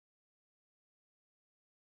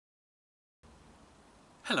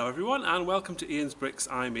Hello everyone and welcome to Ian's Bricks.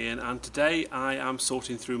 I'm Ian and today I am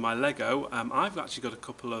sorting through my Lego. I've actually got a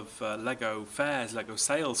couple of Lego fairs, Lego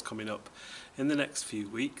sales coming up in the next few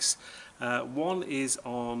weeks. One is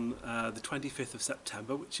on the 25th of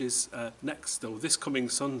September, which is this coming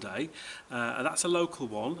Sunday. And that's a local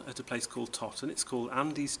one at a place called Totton. It's called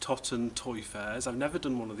Andy's Totton Toy Fairs. I've never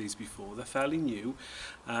done one of these before. They're fairly new.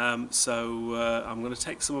 So I'm going to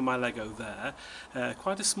take some of my Lego there.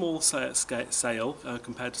 Quite a small sale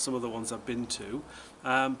compared to some of the ones I've been to.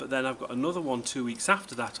 But then I've got another one 2 weeks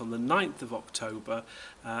after that on the 9th of October,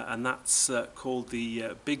 and that's called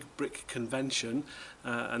the Big Brick Convention,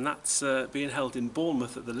 and that's being held in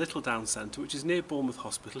Bournemouth at the Littledown Centre, which is near Bournemouth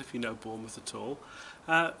Hospital, if you know Bournemouth at all.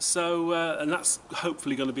 And that's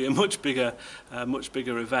hopefully going to be a much bigger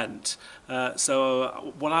event.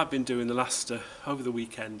 So what I've been doing the last over the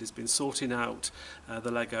weekend has been sorting out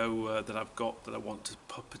the Lego that I've got that I want to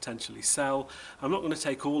potentially sell. I'm not going to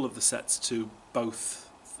take all of the sets to both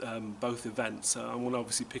events. I want to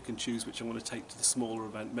obviously pick and choose which I want to take to the smaller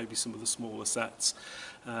event, maybe some of the smaller sets,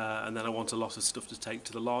 and then I want a lot of stuff to take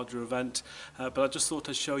to the larger event. But I just thought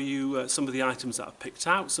I'd show you some of the items that I've picked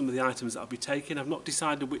out, some of the items that I'll be taking. I've not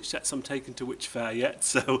decided which sets I'm taking to which fair yet,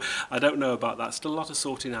 so I don't know about that. Still a lot of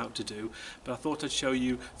sorting out to do, but I thought I'd show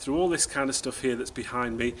you through all this kind of stuff here that's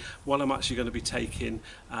behind me what I'm actually going to be taking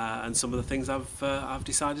and some of the things I've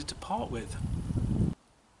decided to part with.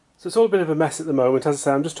 So it's all a bit of a mess at the moment. As I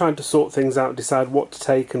say, I'm just trying to sort things out, decide what to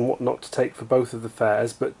take and what not to take for both of the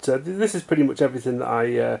fairs, but this is pretty much everything that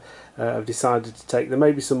I have decided to take. There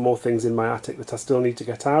may be some more things in my attic that I still need to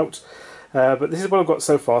get out, but this is what I've got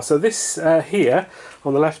so far. So this here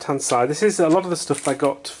on the left hand side, this is a lot of the stuff I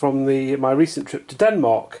got from my recent trip to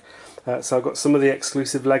Denmark. So I've got some of the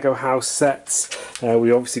exclusive Lego house sets.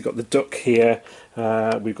 We obviously got the duck here.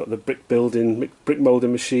 We've got the brick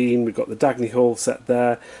moulding machine. We've got the Dagney Hall set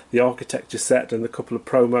there, the architecture set, and a couple of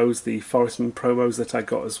promos, the Forestman promos that I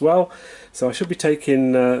got as well. So I should be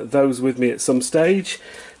taking those with me at some stage.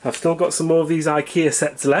 I've still got some more of these IKEA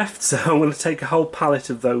sets left, so I'm going to take a whole pallet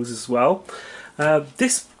of those as well.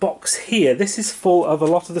 This box here, this is full of a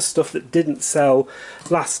lot of the stuff that didn't sell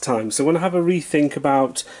last time, so I'm going to have a rethink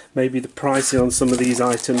about maybe the pricing on some of these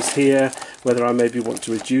items here, whether I maybe want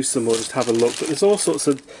to reduce them or just have a look. But there's all sorts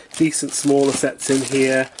of decent smaller sets in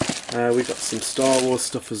here. We've got some Star Wars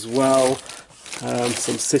stuff as well,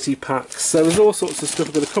 some city packs, so there's all sorts of stuff.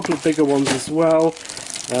 I've got a couple of bigger ones as well.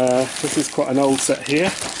 This is quite an old set here,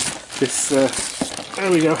 this there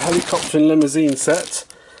we go, helicopter and limousine set.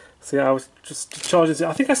 See, I was just charging.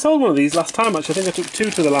 I think I sold one of these last time actually. I think I took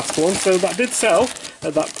 2 to the last one, so that did sell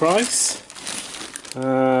at that price.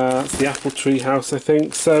 That's the apple tree house, I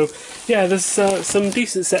think. So yeah, there's some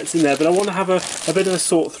decent sets in there, but I want to have a bit of a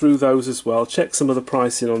sort through those as well, check some of the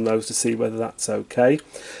pricing on those to see whether that's okay.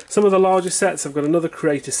 Some of the larger sets, I've got another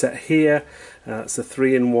creator set here. It's a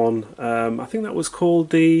 3-in-1. I think that was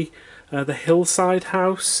called the Hillside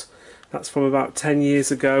House. That's from about 10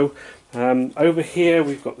 years ago. Over here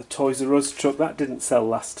we've got the Toys R Us truck. That didn't sell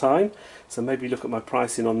last time, so maybe look at my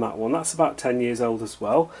pricing on that one. That's about 10 years old as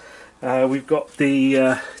well. We've got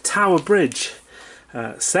the Tower Bridge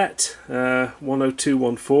set,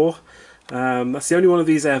 10214. That's the only one of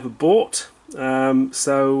these I ever bought,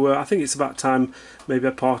 so I think it's about time maybe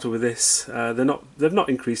I parted with this. They've not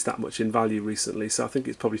increased that much in value recently, so I think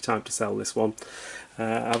it's probably time to sell this one.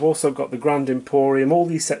 I've also got the Grand Emporium. All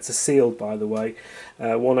these sets are sealed, by the way.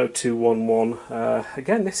 10211.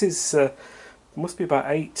 Again, this is must be about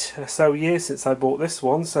 8 or so years since I bought this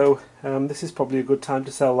one, so this is probably a good time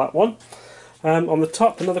to sell that one. On the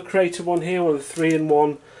top, another creative one here, one of the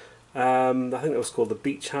 3-in-1. I think that was called the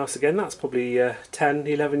Beach House. Again, that's probably 10,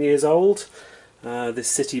 11 years old. This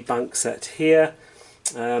City Bank set here,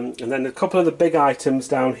 and then a couple of the big items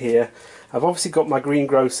down here. I've obviously got my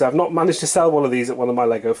greengrocer. I've not managed to sell one of these at one of my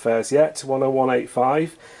Lego fairs yet,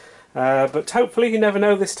 10185. But hopefully, you never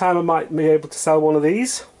know, this time I might be able to sell one of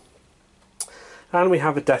these. And we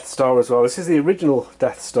have a Death Star as well. This is the original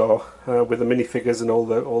Death Star with the minifigures and all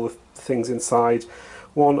the things inside.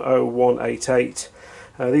 10188.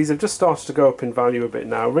 These have just started to go up in value a bit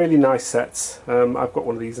now. Really nice sets. I've got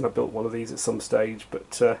one of these and I built one of these at some stage.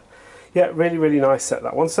 But yeah, really nice set,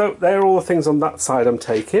 that one. So they're all the things on that side I'm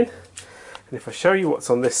taking. And if I show you what's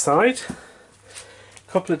on this side,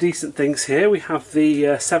 a couple of decent things here. We have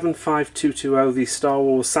the 75220, the Star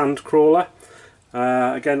Wars Sandcrawler.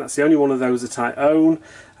 Again, that's the only one of those that I own.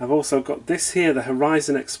 I've also got this here, the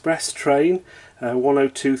Horizon Express train,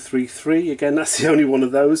 10233. Again, that's the only one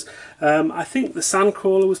of those. I think the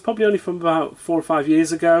Sandcrawler was probably only from about 4 or 5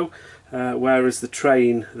 years ago, whereas the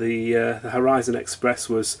train, the Horizon Express,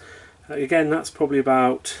 was Again, that's probably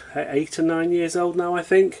about 8 or 9 years old now, I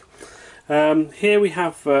think. Here we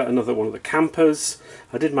have another one of the campers.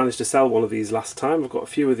 I did manage to sell one of these last time. I've got a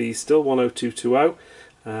few of these still, 10220.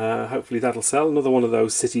 Hopefully that'll sell. Another one of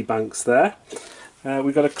those Citibanks there.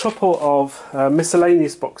 We've got a couple of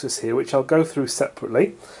miscellaneous boxes here, which I'll go through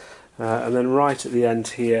separately. And then right at the end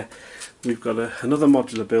here, we've got another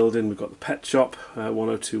modular building. We've got the pet shop,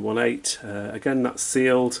 10218. Again, that's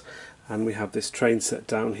sealed. And we have this train set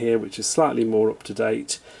down here, which is slightly more up to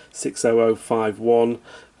date, 60051.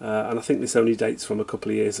 And I think this only dates from a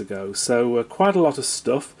couple of years ago. So quite a lot of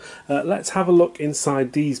stuff. Let's have a look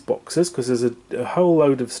inside these boxes, because there's a whole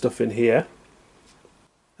load of stuff in here.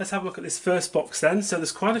 Let's have a look at this first box then. So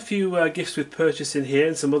there's quite a few gifts with purchase in here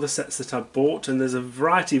and some other sets that I've bought, and there's a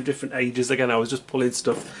variety of different ages. Again, I was just pulling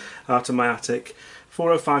stuff out of my attic.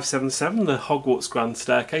 40577, the Hogwarts Grand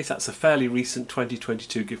Staircase. That's a fairly recent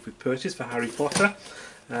 2022 gift with purchase for Harry Potter.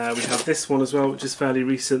 We have this one as well, which is fairly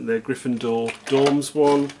recent, the Gryffindor Dorms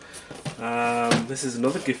one. This is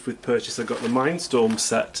another gift with purchase. I got the Mindstorm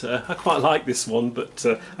set. I quite like this one, but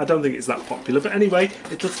I don't think it's that popular. But anyway,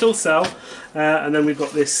 it'll still sell. And then we've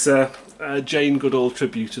got this Jane Goodall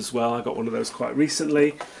tribute as well. I got one of those quite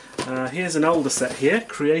recently. Here's an older set here,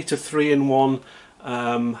 Creator 3-in-1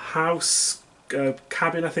 House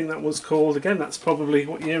Cabin, I think that was called. Again, that's probably,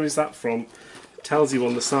 what year is that from? It tells you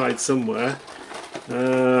on the side somewhere.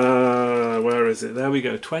 Where is it? There we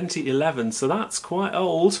go, 2011, so that's quite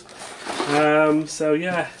old. So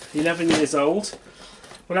yeah, 11 years old.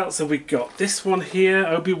 What else have we got? This one here,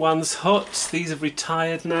 Obi-Wan's Hut. These have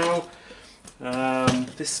retired now.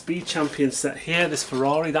 This Speed Champion set here, this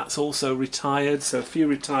Ferrari, that's also retired, so a few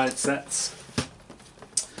retired sets.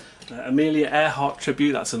 Amelia Earhart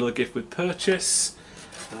tribute, that's another gift with purchase.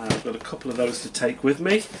 I've got a couple of those to take with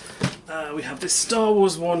me. We have this Star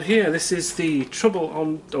Wars one here. This is the Trouble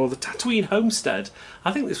on, or the Tatooine Homestead.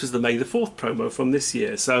 I think this was the May the 4th promo from this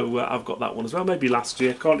year, so I've got that one as well, maybe last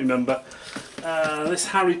year, can't remember. This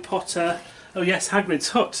Harry Potter, oh yes,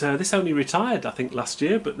 Hagrid's Hut. This only retired, I think, last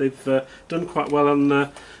year, but they've done quite well on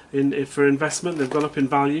for investment. They've gone up in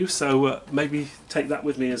value, so maybe take that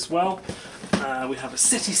with me as well. We have a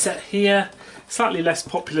city set here, slightly less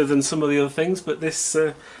popular than some of the other things, but this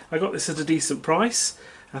I got this at a decent price.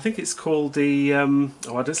 I think it's called the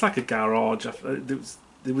it's like a garage.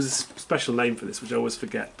 There was a special name for this, which I always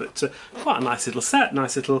forget, but quite a nice little set,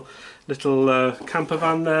 nice little camper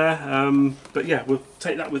van there. But yeah, we'll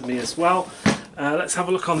take that with me as well. Let's have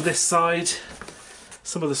a look on this side.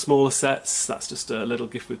 Some of the smaller sets. That's just a little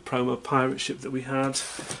gift with promo pirate ship that we had.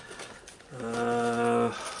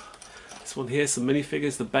 This one here, some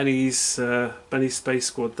minifigures, the Benny's Space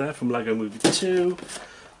Squad there from Lego Movie 2.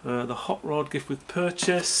 The Hot Rod gift with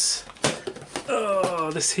purchase. Oh,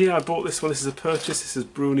 this here, I bought this one, this is a purchase. This is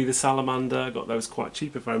Bruni the Salamander. I got those quite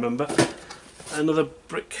cheap if I remember. Another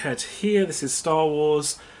brickhead here, this is Star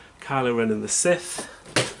Wars, Kylo Ren and the Sith.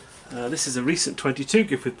 This is a recent 22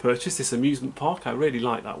 gift with purchase, this amusement park. I really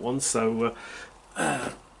like that one, so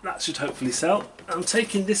that should hopefully sell. I'm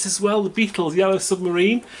taking this as well, the Beatles Yellow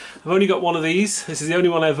Submarine. I've only got one of these. This is the only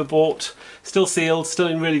one I ever bought. Still sealed, still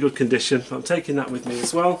in really good condition. I'm taking that with me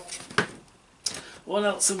as well. What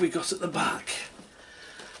else have we got at the back?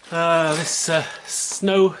 This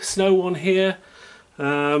snow one here.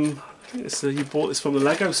 I think you bought this from the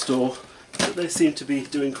Lego store, but they seem to be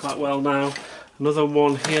doing quite well now. Another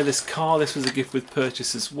one here, this car. This was a gift with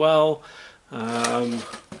purchase as well.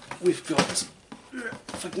 We've got,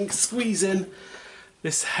 if I can squeeze in,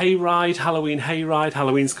 this hayride, Halloween hayride.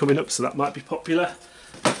 Halloween's coming up, so that might be popular.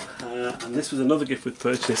 And this was another gift with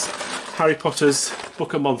purchase, Harry Potter's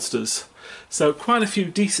Book of Monsters. So quite a few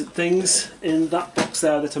decent things in that box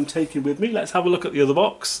there that I'm taking with me. Let's have a look at the other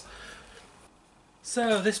box.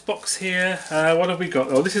 So this box here, what have we got?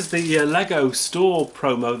 Oh, this is the Lego store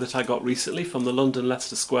promo that I got recently from the London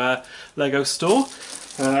Leicester Square Lego store.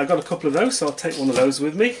 I got a couple of those, so I'll take one of those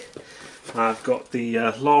with me. I've got the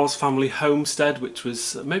Lars Family Homestead, which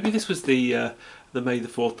was, maybe this was the May the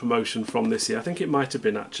 4th promotion from this year. I think it might have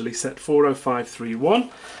been actually, set 40531.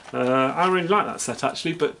 I really like that set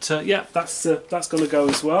actually, but yeah, that's going to go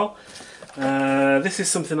as well. This is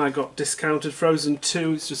something I got discounted, Frozen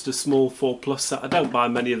 2. It's just a small 4+ set. I don't buy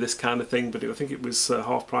many of this kind of thing, but I think it was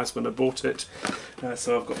half price when I bought it.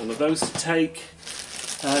 So I've got one of those to take.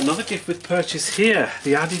 Another gift with purchase here,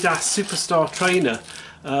 the Adidas Superstar Trainer.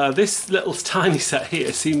 This little tiny set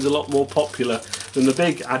here seems a lot more popular than the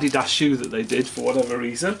big Adidas shoe that they did for whatever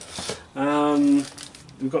reason.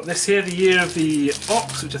 We've got this here, the Year of the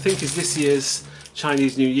Ox, which I think is this year's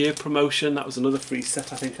Chinese New Year promotion. That was another free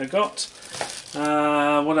set I think I got.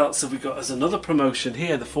 What else have we got as another promotion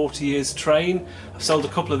here? The 40 years train. I've sold a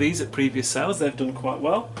couple of these at previous sales. They've done quite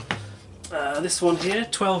well. This one here,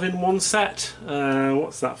 12 in one set.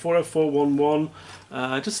 What's that? 40411.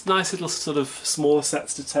 Just nice little sort of smaller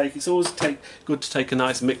sets to take. It's always good to take a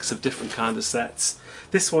nice mix of different kind of sets.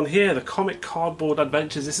 This one here, the Comic Cardboard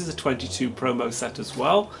Adventures. This is a 22 promo set as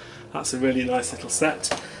well. That's a really nice little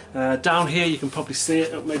set. Down here you can probably see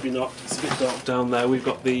it, oh, maybe not, it's a bit dark down there. We've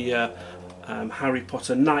got the Harry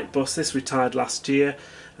Potter Night Bus. This retired last year,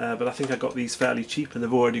 but I think I got these fairly cheap and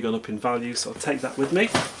they've already gone up in value, so I'll take that with me.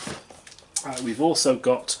 We've also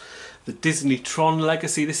got the Disney Tron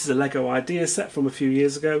Legacy. This is a Lego idea set from a few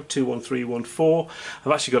years ago, 21314.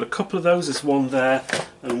 I've actually got a couple of those. There's one there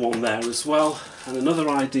and one there as well. And another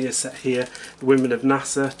idea set here, the Women of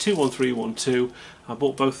NASA, 21312. I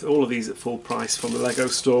bought all of these at full price from the Lego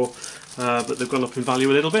store, but they've gone up in value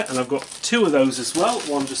a little bit. And I've got two of those as well,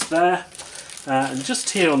 one just there. And just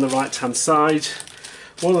here on the right hand side,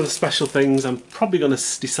 one of the special things, I'm probably going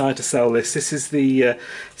to decide to sell this. This is the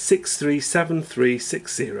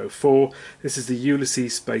 6373604. This is the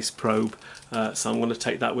Ulysses Space Probe, so I'm going to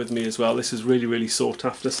take that with me as well. This is really, really sought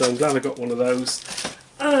after, so I'm glad I got one of those.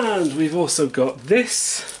 And we've also got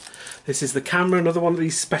this. This is the camera, another one of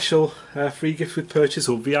these special free gift with purchase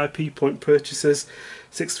or VIP point purchases,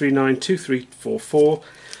 6392344.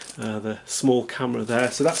 The small camera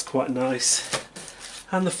there, so that's quite nice.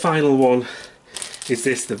 And the final one is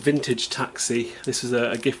this, the Vintage Taxi. This is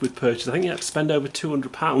a gift with purchase. I think you have to spend over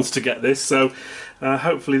 £200 to get this, so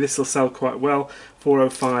hopefully this will sell quite well.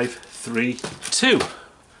 40532.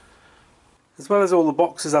 As well as all the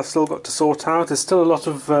boxes I've still got to sort out, there's still a lot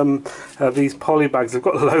of these poly bags. I've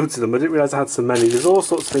got loads of them. I didn't realise I had so many. There's all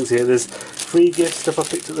sorts of things here. There's free gift stuff I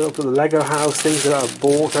picked up at the Lego house, things that I've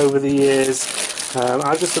bought over the years.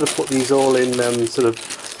 I've just sort of put these all in sort of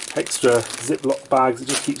extra Ziploc bags. It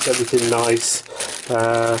just keeps everything nice.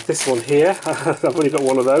 This one here, I've only got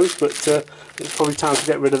one of those, but it's probably time to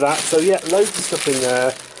get rid of that. So yeah, loads of stuff in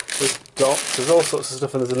there. There's all sorts of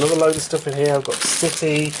stuff, and there's another load of stuff in here. I've got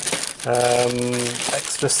City,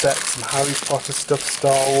 extra sets, some Harry Potter stuff,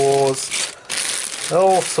 Star Wars,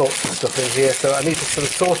 all sorts of stuff in here. So I need to sort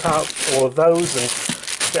of sort out all of those and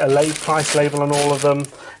get a price label on all of them.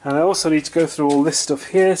 And I also need to go through all this stuff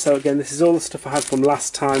here. So again, this is all the stuff I had from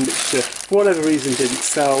last time, which for whatever reason didn't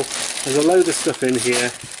sell. There's a load of stuff in here.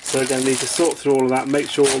 So again, I need to sort through all of that, make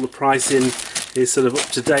sure all the pricing is sort of up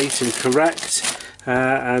to date and correct.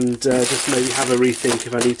 And just maybe have a rethink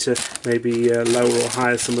if I need to maybe lower or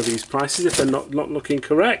higher some of these prices if they're not looking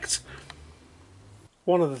correct.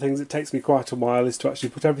 One of the things that takes me quite a while is to actually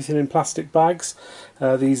put everything in plastic bags.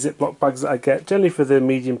 These Ziploc bags that I get, generally for the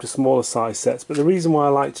medium to smaller size sets, but the reason why I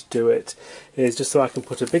like to do it is just so I can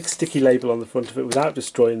put a big sticky label on the front of it without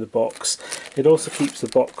destroying the box. It also keeps the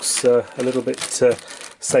box a little bit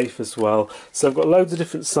safe as well. So I've got loads of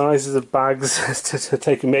different sizes of bags to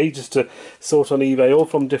take me ages to sort on eBay, all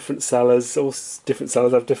from different sellers. All different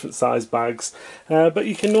sellers have different size bags, but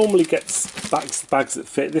you can normally get bags that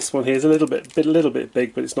fit. This one here is a little bit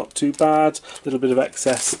big, but it's not too bad. A little bit of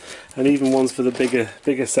excess, and even ones for the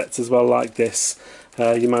bigger sets as well, like this.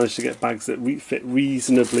 You manage to get bags that fit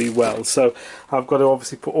reasonably well. So I've got to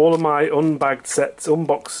obviously put all of my unbagged sets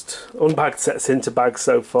into bags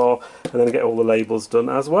so far, and then get all the labels done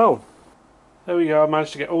as well. There we go. I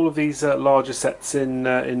managed to get all of these larger sets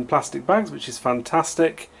in plastic bags, which is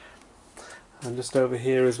fantastic. And just over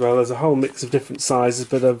here as well, there's a whole mix of different sizes,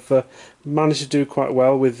 but I've managed to do quite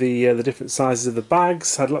well with the different sizes of the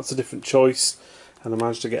bags. Had lots of different choice, and I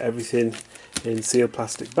managed to get everything in sealed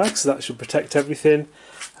plastic bags, so that should protect everything.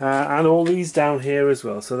 And all these down here as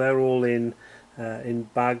well, so they're all in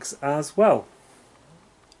bags as well.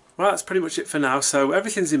 Well, that's pretty much it for now. So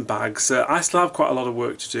everything's in bags. I still have quite a lot of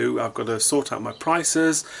work to do. I've got to sort out my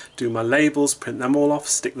prices, do my labels, print them all off,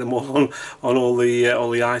 stick them all on all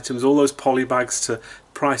the items, all those poly bags to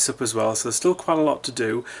price up as well. So there's still quite a lot to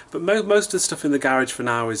do, but most of the stuff in the garage for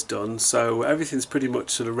now is done, so everything's pretty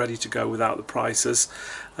much sort of ready to go without the prices.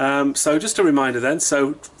 So just a reminder then,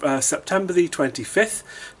 so September the 25th,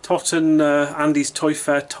 Totton, Andy's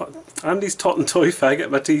Totton Toy Fair,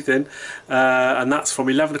 get my teeth in, and that's from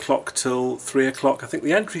 11 o'clock till 3 o'clock. I think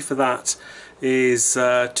the entry for that is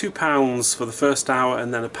 £2 for the first hour,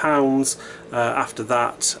 and then £1 after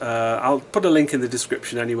that. I'll put a link in the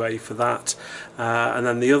description anyway for that. And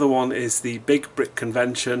then the other one is the Big Brick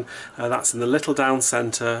Convention. That's in the Littledown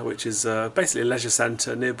Centre, which is basically a leisure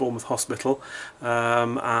centre near Bournemouth Hospital,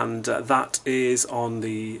 and that is on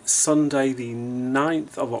the Sunday the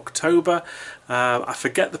 9th of October. I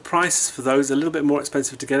forget the prices for those, a little bit more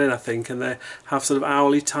expensive to get in I think, and they have sort of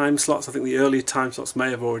hourly time slots. I think the earlier time slots may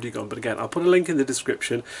have already gone, but again I'll put a link in the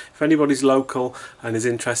description if anybody's local and is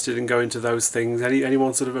interested in going to those things.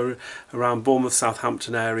 Anyone sort of around Bournemouth,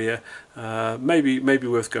 Southampton area, maybe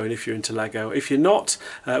worth going if you're into Lego. If you're not,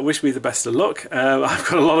 wish me the best of luck. I've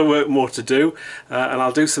got a lot of work more to do, and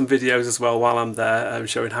I'll do some videos as well while I'm there,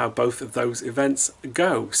 showing how both of those events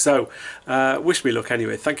go. So wish me luck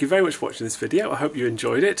anyway. Thank you very much for watching this video. I hope you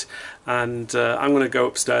enjoyed it, and I'm going to go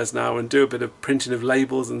upstairs now and do a bit of printing of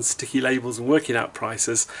labels and sticky labels and working out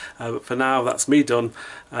prices, but for now that's me done,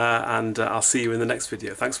 and I'll see you in the next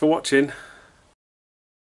video. Thanks for watching.